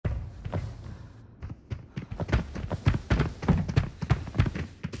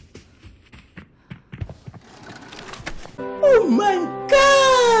my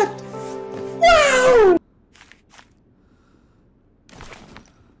god! Wow!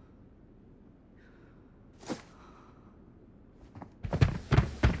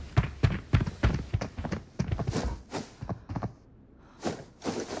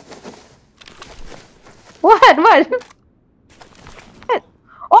 What? What?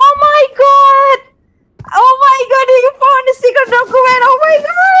 Oh my god! Oh my god, you found the secret document! Oh my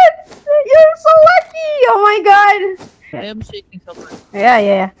god! You're so lucky! Oh my god! I am shaking so much.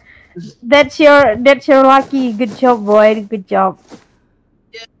 Yeah. That's your lucky. Good job, boy. Good job.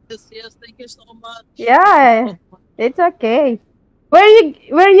 Yes, thank you so much. Yeah, it's okay.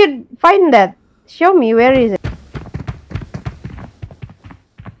 Where you find that? Show me, where is it?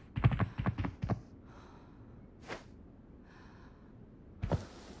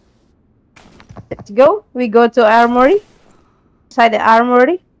 Let's go. We go to Armory. Inside the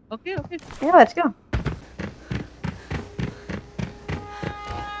Armory. Okay. Yeah, let's go.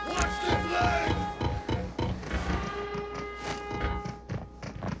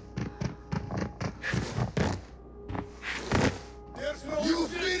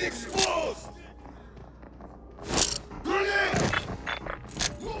 You've been exposed! Grenade!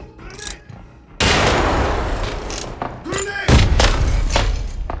 Move, grenade! Grenade!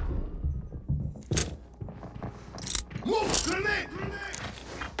 Move, grenade!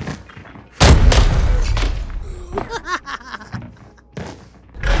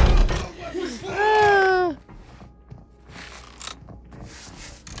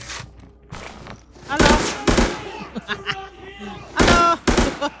 Hello. Hello.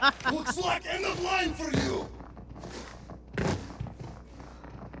 Looks like end of line for you!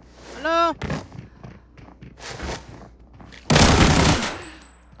 Hello.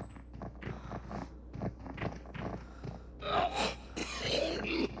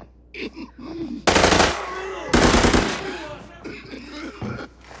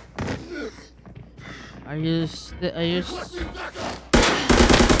 Are you?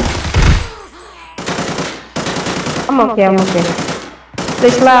 I'm okay.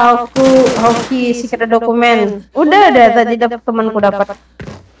 Please lah, aku hoki secret dokumen. Udah tadi temanku dapat.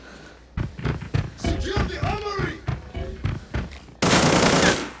 Secure the armory!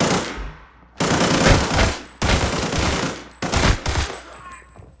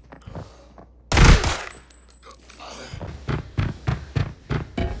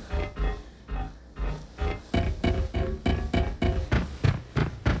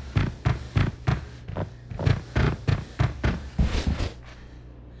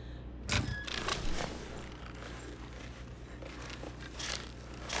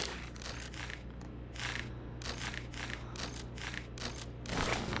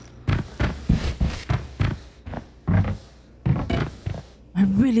 I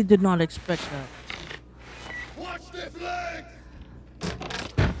really did not expect that. Watch the flank!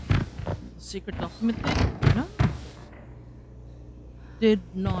 Secret document thing? No. Did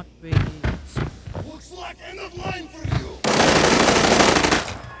not really. Looks like end of line for you!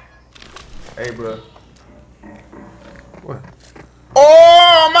 Hey, bro. What?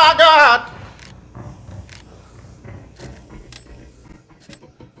 Oh my god!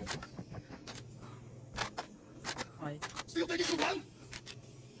 Why? Still taking to run?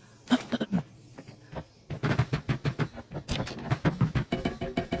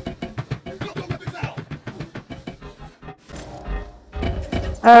 Drop your weapons out!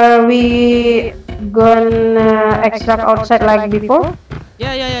 Are we gonna extract outside like before?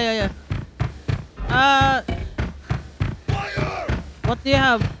 Yeah. Fire! What do you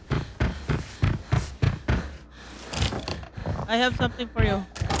have? I have something for you.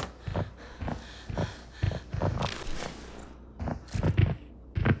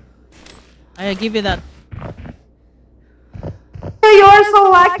 I give you that. You are so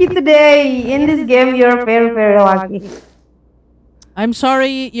lucky today. In this game, you're very lucky. I'm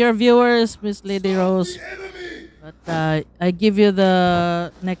sorry, your viewers, Miss LadyRose, The enemy! but I give you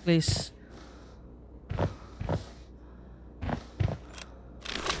the necklace.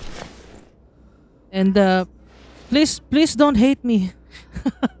 And please don't hate me.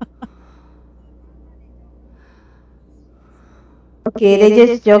 Okay, they're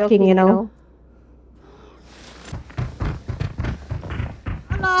just joking, you know.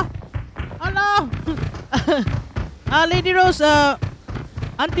 Hello. LadyRose,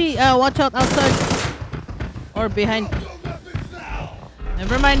 Auntie, watch out outside or behind. Drop your weapons now!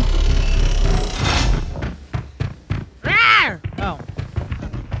 Never mind. Rawr! Oh.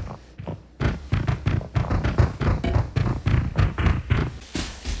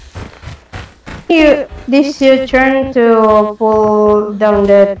 This your turn to pull down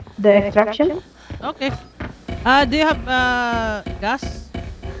the extraction. Okay. Do you have gas?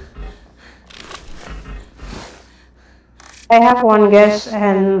 I have one gas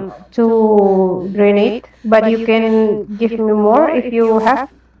and two grenade, but you can give me more if you have.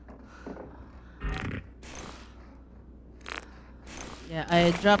 Yeah,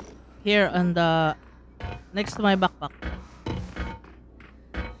 I dropped here on the next to my backpack.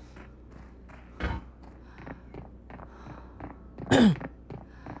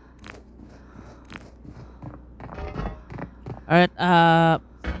 Alright,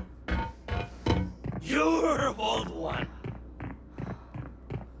 You're a bold one.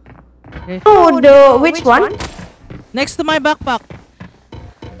 okay. Oh, the which one? Next to my backpack.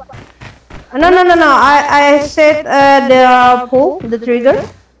 No. I said the pull, the trigger.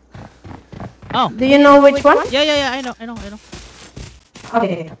 Oh. Do you know which one? Yeah, I know.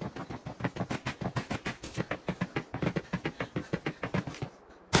 Okay.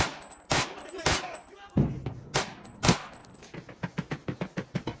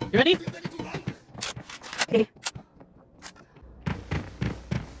 You ready? Okay.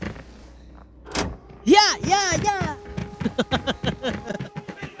 Yeah.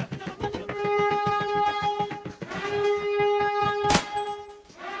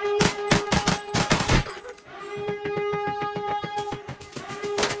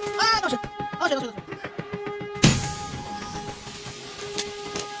 Ah, no shit. Oh shit.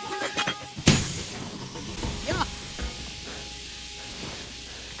 Yeah.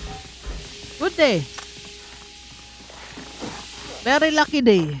 Good day. Very lucky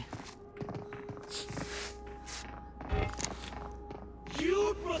day.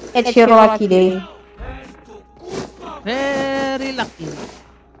 You protect It's your lucky day. and to goosebumps. Very lucky.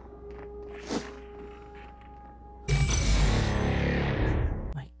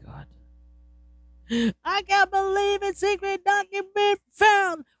 My God. I can't believe it. Secret document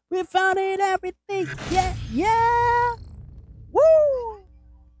found. We found it, everything. Yeah. Woo.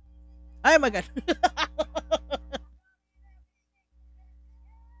 Oh my God.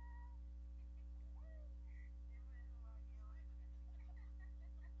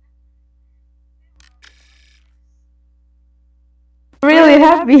 Really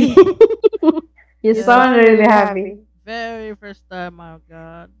happy. You Yeah. sound really happy. Very first time. Oh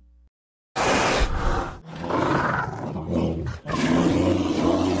God.